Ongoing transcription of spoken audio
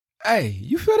Hey,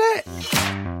 you feel that?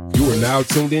 You are now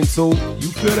tuned into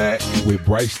You Feel That with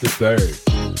Bryce the Third.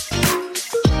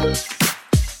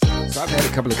 So I've had a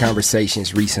couple of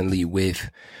conversations recently with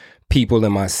people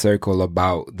in my circle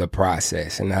about the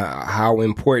process and how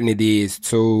important it is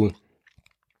to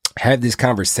have this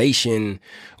conversation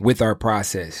with our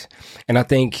process. And I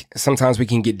think sometimes we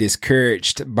can get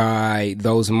discouraged by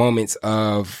those moments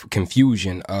of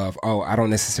confusion of, oh, I don't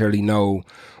necessarily know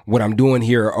what I'm doing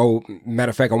here. Oh, matter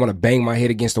of fact, I want to bang my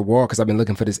head against the wall because I've been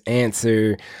looking for this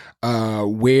answer.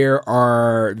 Where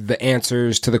are the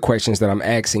answers to the questions that I'm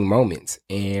asking moments?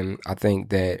 And I think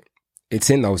that it's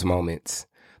in those moments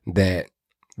that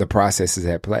the process is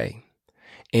at play.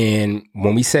 And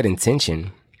when we set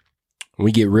intention,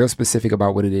 we get real specific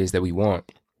about what it is that we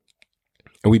want,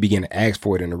 and we begin to ask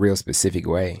for it in a real specific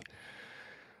way,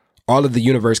 all of the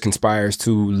universe conspires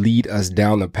to lead us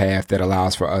down the path that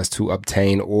allows for us to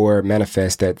obtain or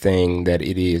manifest that thing that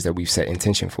it is that we've set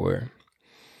intention for.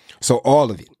 So all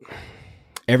of it,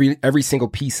 every single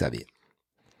piece of it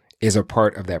is a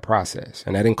part of that process.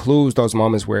 And that includes those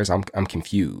moments where I'm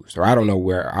confused, or I don't know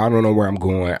where I'm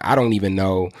going. I don't even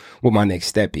know what my next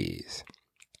step is.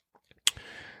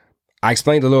 I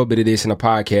explained a little bit of this in a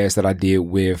podcast that I did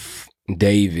with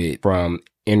David from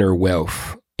Inner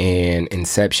Wealth and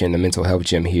Inception, the mental health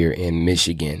gym here in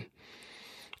Michigan.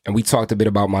 And we talked a bit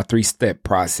about my 3-step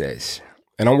process.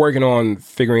 And I'm working on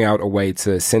figuring out a way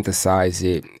to synthesize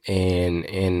it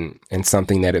and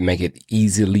something that would make it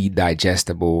easily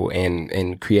digestible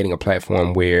and creating a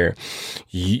platform where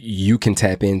you can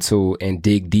tap into and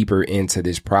dig deeper into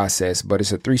this process. But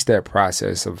it's a 3-step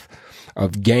process of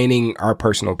gaining our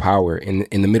personal power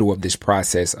in the middle of this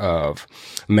process of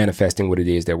manifesting what it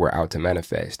is that we're out to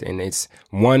manifest. And it's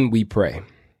one, we pray.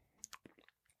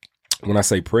 When I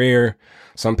say prayer,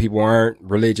 some people aren't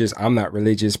religious. I'm not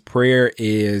religious. Prayer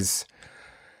is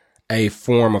a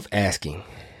form of asking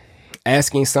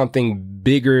something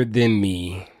bigger than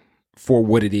me for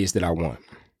what it is that I want,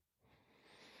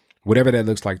 whatever that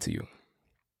looks like to you.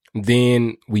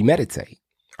 Then we meditate.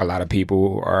 A lot of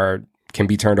people can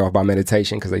be turned off by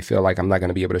meditation because they feel like I'm not going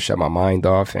to be able to shut my mind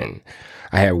off, and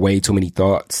I have way too many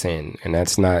thoughts, and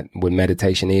that's not what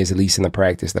meditation is, at least in the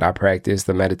practice that I practice.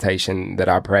 The meditation that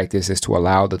I practice is to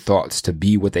allow the thoughts to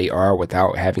be what they are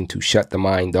without having to shut the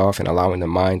mind off and allowing the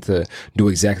mind to do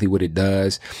exactly what it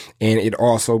does. And it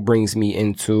also brings me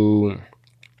into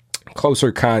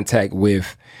closer contact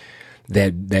with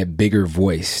that bigger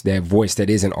voice, that voice that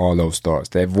isn't all those thoughts,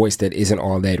 that voice that isn't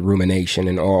all that rumination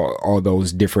and all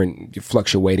those different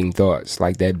fluctuating thoughts,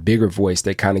 like that bigger voice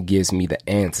that kind of gives me the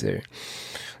answer.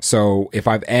 So if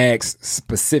I've asked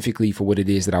specifically for what it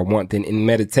is that I want, then in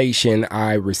meditation,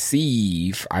 I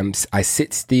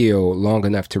sit still long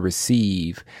enough to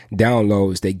receive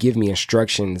downloads that give me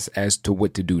instructions as to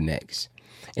what to do next.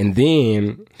 And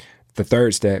then the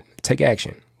 3rd step, take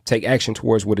action. Take action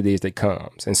towards what it is that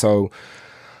comes. And so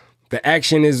the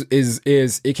action is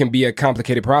it can be a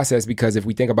complicated process, because if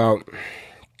we think about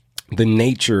the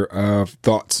nature of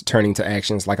thoughts turning to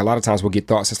actions, like a lot of times we'll get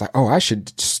thoughts. It's like, oh, I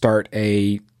should start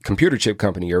a computer chip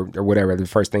company or whatever, the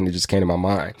first thing that just came to my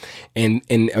mind. And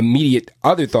immediate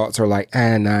other thoughts are like,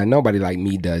 nah, nobody like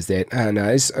me does that.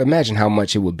 Nah, imagine how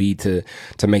much it would be to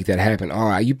make that happen.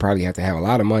 Oh, you probably have to have a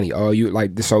lot of money. Oh, you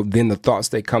like this. So then the thoughts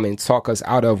that come and talk us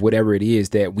out of whatever it is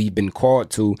that we've been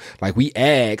called to, like we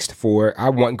asked for, I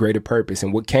want greater purpose.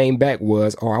 And what came back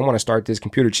was, oh, I want to start this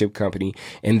computer chip company.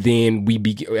 And then we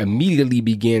immediately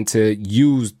begin to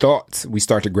use thoughts. We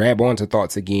start to grab onto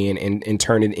thoughts again and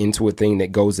turn it into a thing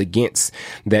that goes against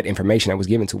that information that was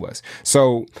given to us.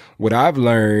 So what I've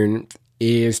learned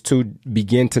is to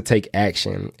begin to take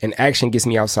action, and action gets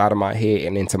me outside of my head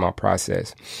and into my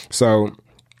process. So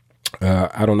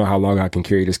I don't know how long I can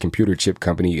carry this computer chip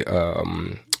company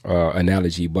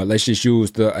analogy, but let's just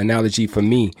use the analogy for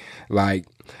me. Like,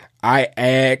 I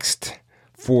asked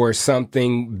for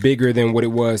something bigger than what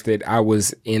it was that I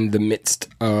was in the midst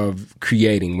of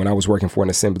creating when I was working for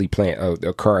an assembly plant,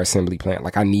 a car assembly plant.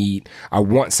 Like I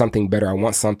want something better. I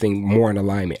want something more in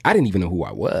alignment. I didn't even know who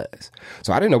I was.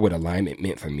 So I didn't know what alignment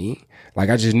meant for me. Like,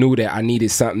 I just knew that I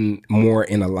needed something more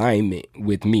in alignment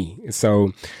with me.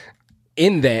 So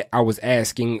in that, I was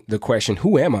asking the question,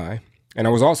 who am I? And I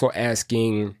was also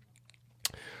asking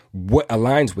what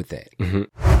aligns with that.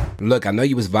 Look, I know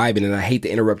you was vibing and I hate to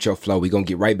interrupt your flow. We're going to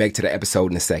get right back to the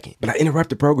episode in a second. But I interrupt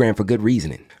the program for good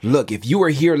reasoning. Look, if you are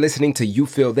here listening to You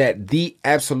Feel That, the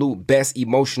absolute best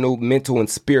emotional, mental, and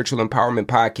spiritual empowerment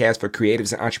podcast for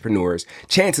creatives and entrepreneurs,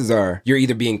 chances are you're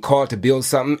either being called to build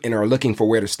something and are looking for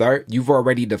where to start. You've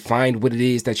already defined what it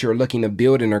is that you're looking to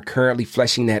build and are currently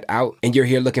fleshing that out. And you're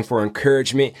here looking for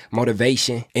encouragement,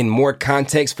 motivation, and more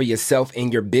context for yourself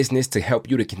and your business to help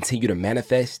you to continue to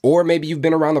manifest. Or maybe you've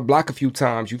been around the block a few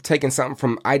times. You've taken something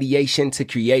from ideation to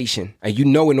creation. And you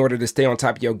know in order to stay on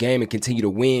top of your game and continue to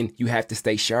win, you have to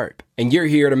stay sharp. And you're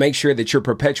here to make sure that you're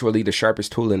perpetually the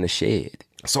sharpest tool in the shed.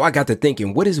 So I got to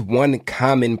thinking, what is one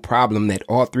common problem that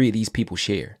all three of these people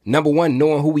share? Number one,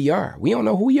 knowing who we are. We don't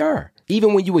know who we are.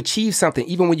 Even when you achieve something,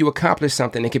 even when you accomplish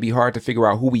something, it can be hard to figure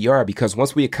out who we are because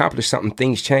once we accomplish something,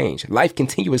 things change. Life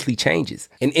continuously changes.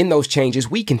 And in those changes,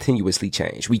 we continuously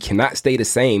change. We cannot stay the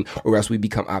same or else we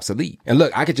become obsolete. And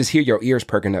look, I could just hear your ears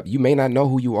perking up. You may not know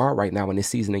who you are right now in this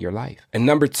season of your life. And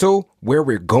number two, where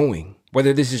we're going.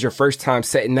 Whether this is your first time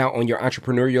setting out on your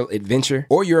entrepreneurial adventure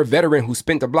or you're a veteran who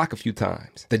spent the block a few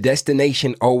times, the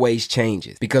destination always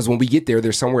changes because when we get there,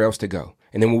 there's somewhere else to go.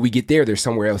 And then when we get there, there's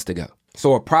somewhere else to go.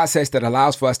 So a process that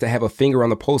allows for us to have a finger on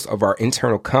the pulse of our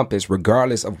internal compass,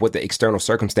 regardless of what the external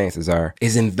circumstances are,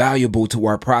 is invaluable to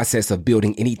our process of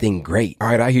building anything great. All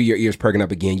right, I hear your ears perking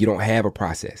up again. You don't have a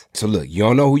process. So look, you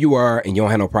don't know who you are and you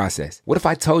don't have no process. What if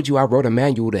I told you I wrote a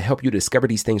manual to help you discover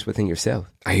these things within yourself?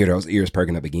 I hear those ears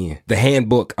perking up again. The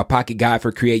Handbook, a pocket guide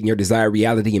for creating your desired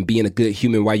reality and being a good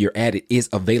human while you're at it, is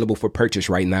available for purchase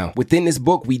right now. Within this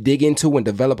book, we dig into and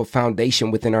develop a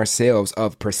foundation within ourselves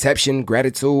of perception,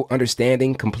 gratitude, understanding,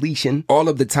 completion, all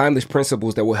of the timeless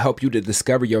principles that will help you to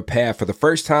discover your path for the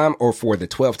first time or for the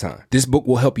 12th time. This book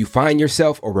will help you find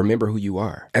yourself or remember who you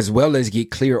are, as well as get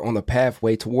clear on the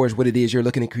pathway towards what it is you're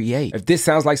looking to create. If this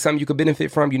sounds like something you could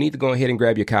benefit from, you need to go ahead and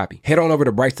grab your copy. Head on over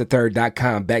to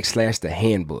BryceTheThird.com/the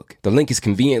handbook. The link is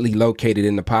conveniently located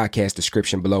in the podcast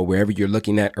description below wherever you're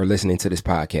looking at or listening to this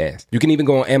podcast. You can even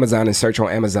go on Amazon and search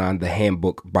on Amazon The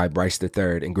Handbook by Bryce the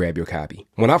Third and grab your copy.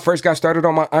 When I first got started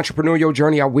on my entrepreneurial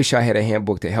journey, I wish I had a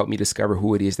handbook to help me discover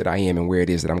who it is that I am and where it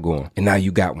is that I'm going. And now you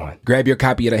got one. Grab your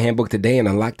copy of the handbook today and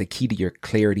unlock the key to your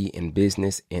clarity in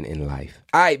business and in life.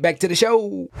 All right, back to the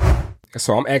show.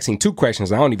 So I'm asking two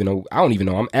questions. I don't even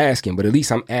know I'm asking, but at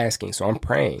least I'm asking. So I'm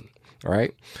praying. All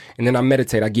right. And then I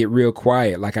meditate. I get real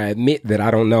quiet. Like I admit that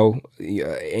I don't know,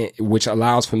 which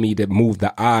allows for me to move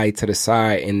the I to the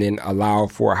side and then allow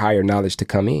for higher knowledge to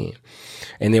come in.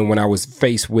 And then when I was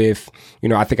faced with,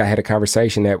 I think I had a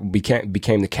conversation that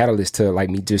became the catalyst to like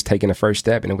me just taking the first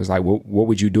step. And it was like, what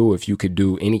would you do if you could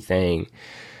do anything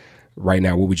right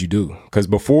now? What would you do? Because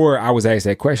before I was asked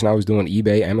that question, I was doing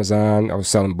eBay, Amazon. I was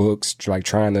selling books, like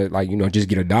trying to just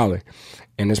get $1.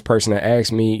 And this person that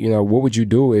asked me, what would you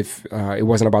do if it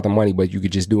wasn't about the money, but you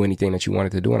could just do anything that you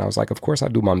wanted to do? And I was like, of course I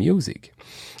do my music.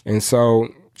 And so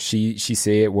she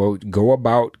said, well, go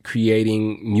about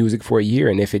creating music for a year.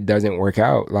 And if it doesn't work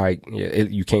out,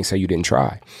 you can't say you didn't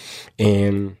try.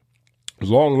 And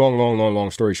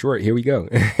long story short, here we go.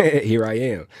 Here I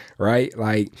am, right?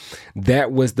 Like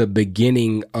that was the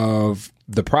beginning of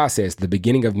the process, the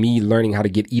beginning of me learning how to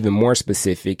get even more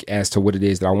specific as to what it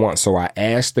is that I want. So I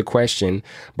asked the question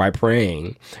by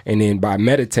praying, and then by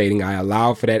meditating, I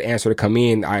allowed for that answer to come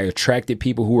in. I attracted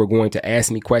people who were going to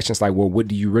ask me questions like, well, what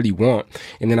do you really want?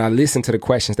 And then I listened to the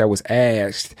questions that was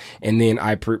asked, and then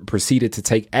I proceeded to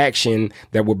take action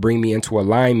that would bring me into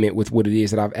alignment with what it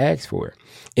is that I've asked for.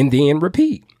 And then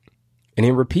repeat, and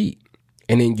then repeat.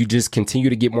 And then you just continue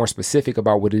to get more specific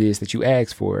about what it is that you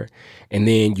ask for. And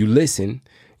then you listen,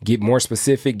 get more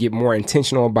specific, get more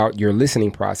intentional about your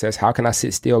listening process. How can I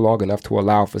sit still long enough to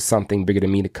allow for something bigger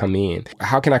than me to come in?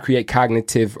 How can I create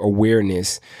cognitive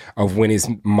awareness of when it's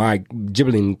my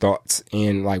gibbling thoughts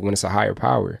and like when it's a higher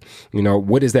power?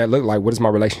 What does that look like? What does my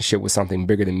relationship with something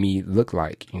bigger than me look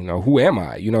like? Who am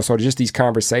I? So just these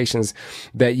conversations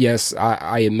that, yes,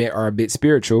 I admit are a bit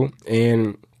spiritual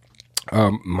and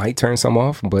might turn some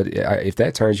off, but if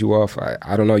that turns you off,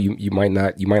 I don't know. You might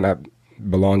not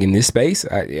belong in this space.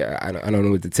 I don't know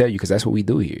what to tell you, because that's what we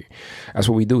do here. That's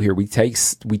what we do here. We take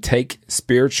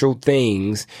spiritual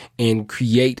things and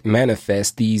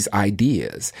manifest these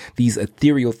ideas, these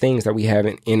ethereal things that we have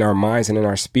in our minds and in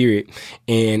our spirit,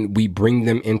 and we bring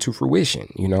them into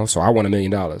fruition. So I want $1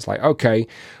 million. Like, okay,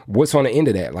 what's on the end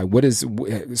of that? Like, what is,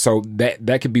 so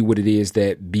that could be what it is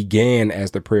that began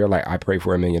as the prayer. Like, I pray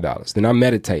for $1 million. Then I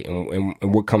meditate, and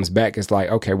what comes back is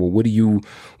like, okay, well, what do you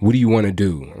want to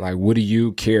do? Like, what do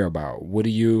you care about? What do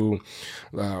you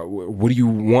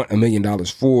want $1 million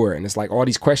for? And it's like all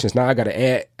these questions. Now I got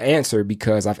to answer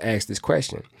because I've asked this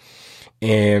question.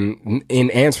 And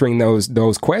in answering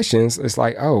those questions, it's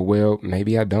like, oh, well,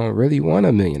 maybe I don't really want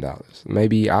 $1 million.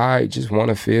 Maybe I just want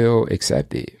to feel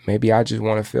accepted. Maybe I just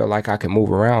want to feel like I can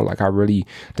move around like I really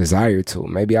desire to.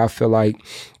 Maybe I feel like,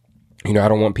 I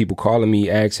don't want people calling me,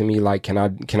 asking me like, can I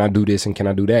do this and can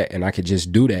I do that? And I could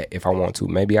just do that if I want to.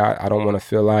 Maybe I don't want to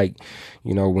feel like,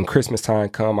 when Christmas time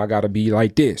come, I got to be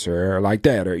like this or like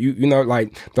that, or,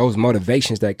 like those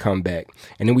motivations that come back.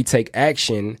 And then we take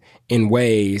action in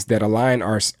ways that align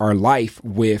our life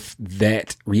with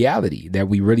that reality that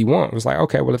we really want. It's like,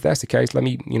 okay, well, if that's the case, let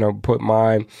me, put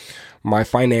my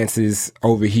finances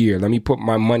over here. Let me put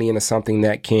my money into something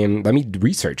let me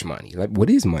research money. Like,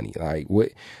 what is money? Like,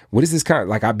 what is this kind of,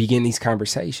 like, I begin these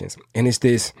conversations, and it's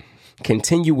this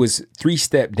continuous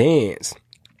 3-step dance,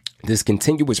 this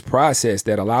continuous process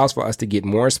that allows for us to get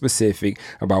more specific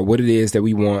about what it is that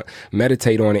we want,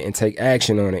 meditate on it and take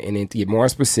action on it, and then to get more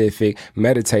specific,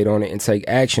 meditate on it and take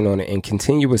action on it, and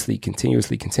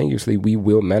continuously, we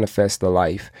will manifest the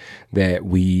life that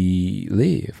we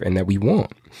live and that we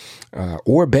want.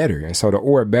 Or better. And so the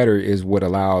or better is what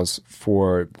allows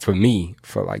for me,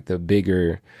 for like the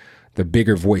bigger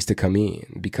voice to come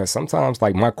in, because sometimes,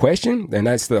 like, my question, and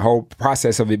that's the whole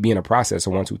process of it being a process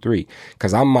of 1, 2, 3,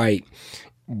 because I might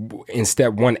in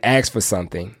step 1 ask for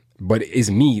something, but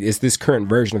it's this current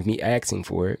version of me asking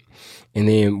for it. And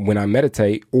then when I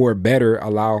meditate, or better,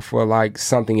 allow for like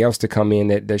something else to come in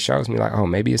that shows me like, oh,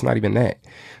 maybe it's not even that.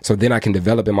 So then I can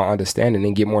develop in my understanding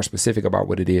and get more specific about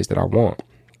what it is that I want.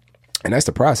 And that's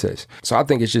the process. So I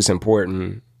think it's just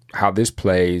important how this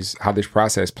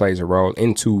process plays a role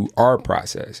into our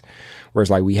process. Where it's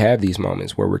like we have these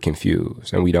moments where we're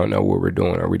confused and we don't know what we're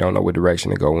doing, or we don't know what direction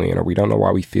to go in, or we don't know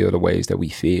why we feel the ways that we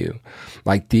feel.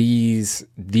 Like these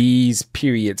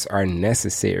periods are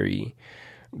necessary.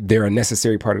 They're a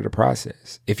necessary part of the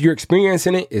process. If you're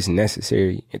experiencing it, it's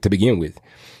necessary to begin with.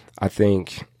 I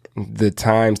think the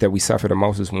times that we suffer the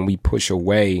most is when we push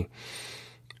away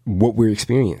what we're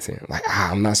experiencing. Like,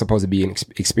 I'm not supposed to be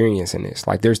experiencing this.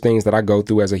 Like, there's things that I go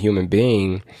through as a human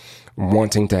being,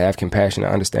 wanting to have compassion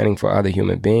and understanding for other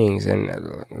human beings.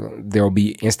 And there'll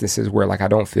be instances where like I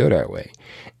don't feel that way.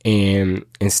 And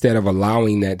instead of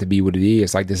allowing that to be what it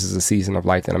is, like, this is a season of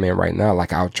life that I'm in right now.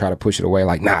 Like, I'll try to push it away.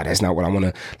 Like, nah, that's not what I want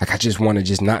to, like, I just want to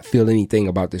just not feel anything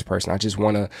about this person. I just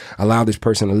want to allow this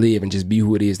person to live and just be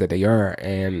who it is that they are.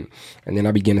 And then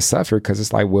I begin to suffer because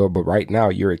it's like, well, but right now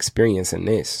you're experiencing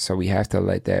this. So we have to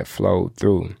let that flow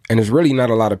through. And there's really not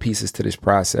a lot of pieces to this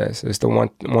process. It's the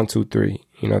 1, 2, 3.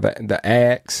 The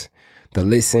ask, the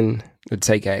listen, the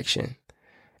take action.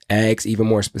 Ask even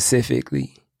more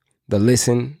specifically, the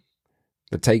listen,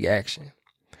 the take action.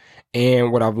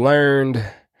 And what I've learned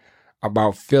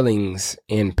about feelings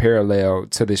in parallel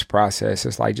to this process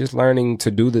is like just learning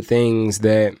to do the things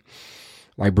that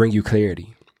like bring you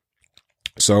clarity.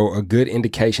 So a good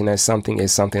indication that something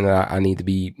is something that I need to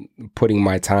be putting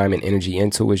my time and energy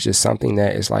into is just something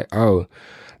that is like, oh,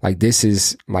 like this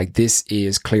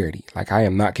is clarity. Like, I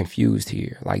am not confused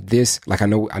here. Like this, like I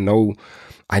know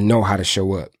how to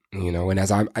show up, and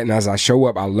as I show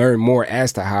up, I learn more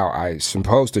as to how I'm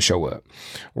supposed to show up.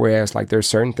 Whereas like there's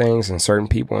certain things and certain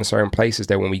people in certain places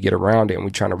that when we get around it and we're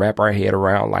trying to wrap our head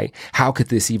around, like, how could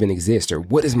this even exist? Or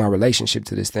what is my relationship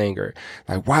to this thing? Or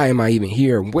like, why am I even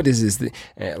here? What is this?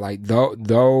 And like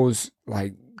those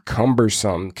like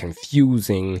cumbersome,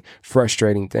 confusing,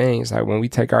 frustrating things, like when we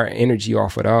take our energy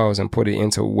off of those and put it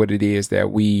into what it is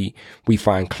that we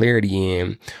find clarity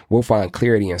in, we'll find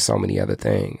clarity in so many other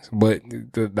things. But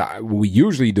what we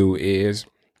usually do is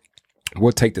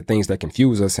we'll take the things that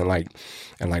confuse us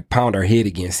and pound our head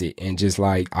against it and just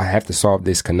like, I have to solve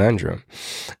this conundrum.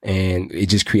 And it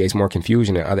just creates more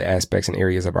confusion in other aspects and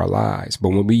areas of our lives.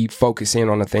 But when we focus in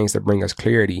on the things that bring us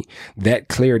clarity, that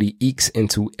clarity ekes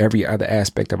into every other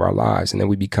aspect of our lives. And then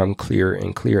we become clearer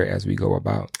and clearer as we go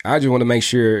about. I just want to make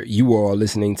sure you all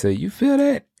listening to You Feel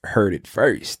That heard it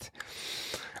first.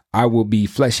 I will be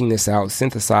fleshing this out,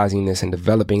 synthesizing this, and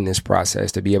developing this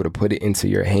process to be able to put it into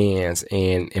your hands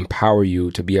and empower you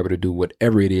to be able to do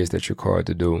whatever it is that you're called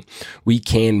to do. We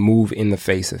can move in the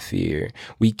face of fear.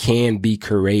 We can be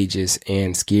courageous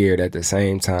and scared at the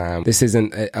same time. This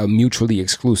isn't a mutually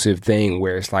exclusive thing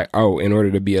where it's like, oh, in order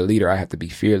to be a leader, I have to be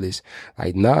fearless.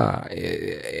 Like, nah,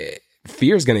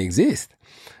 fear is going to exist.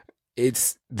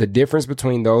 It's the difference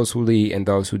between those who lead and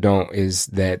those who don't is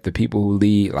that the people who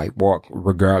lead like walk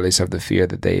regardless of the fear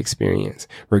that they experience,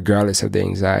 regardless of the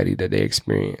anxiety that they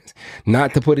experience.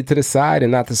 Not to put it to the side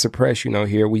and not to suppress,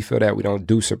 here we feel that we don't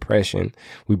do suppression.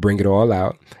 We bring it all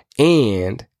out.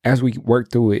 And as we work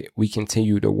through it, we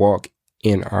continue to walk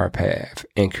in our path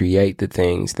and create the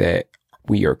things that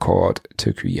we are called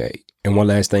to create. And one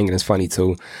last thing, and it's funny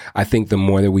too, I think the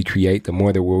more that we create, the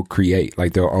more that we'll create.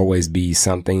 Like there'll always be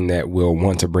something that we'll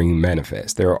want to bring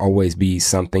manifest. There'll always be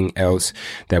something else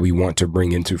that we want to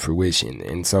bring into fruition.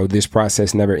 And so this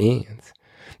process never ends.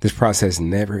 This process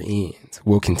never ends.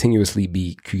 We'll continuously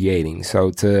be creating. So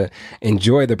to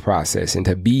enjoy the process and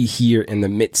to be here in the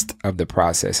midst of the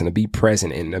process and to be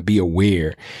present and to be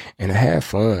aware and to have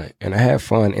fun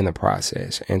in the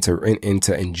process and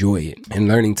to enjoy it and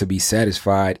learning to be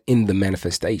satisfied in the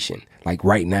manifestation, like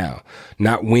right now,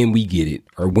 not when we get it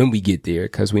or when we get there,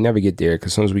 because we never get there,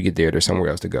 because as soon as we get there, there's somewhere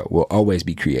else to go. We'll always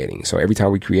be creating. So every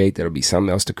time we create, there'll be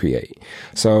something else to create.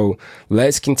 So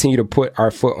let's continue to put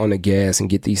our foot on the gas and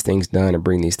get these things done and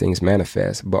bring these things manifest.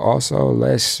 But also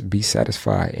let's be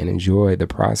satisfied and enjoy the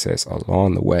process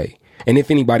along the way. And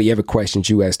if anybody ever questions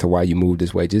you as to why you moved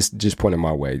this way, just point it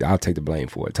my way. I'll take the blame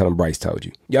for it. Tell them Bryce told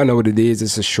you. Y'all know what it is.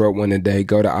 It's a short one today.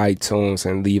 Go to iTunes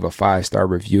and leave a 5-star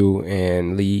review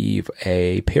and leave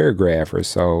a paragraph or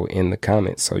so in the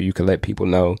comments so you can let people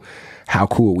know how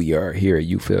cool we are here at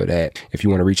You Feel That. If you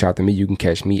want to reach out to me, you can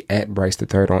catch me at Bryce the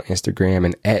Third on Instagram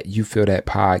and at You Feel That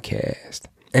Podcast.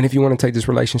 And if you want to take this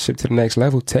relationship to the next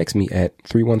level, text me at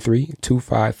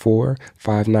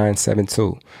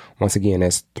 313-254-5972. Once again,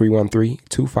 that's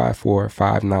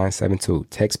 313-254-5972.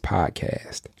 Text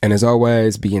podcast. And as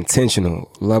always, be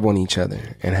intentional, love on each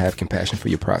other, and have compassion for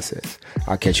your process.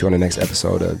 I'll catch you on the next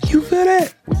episode of You Feel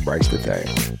That with Bryce the Third.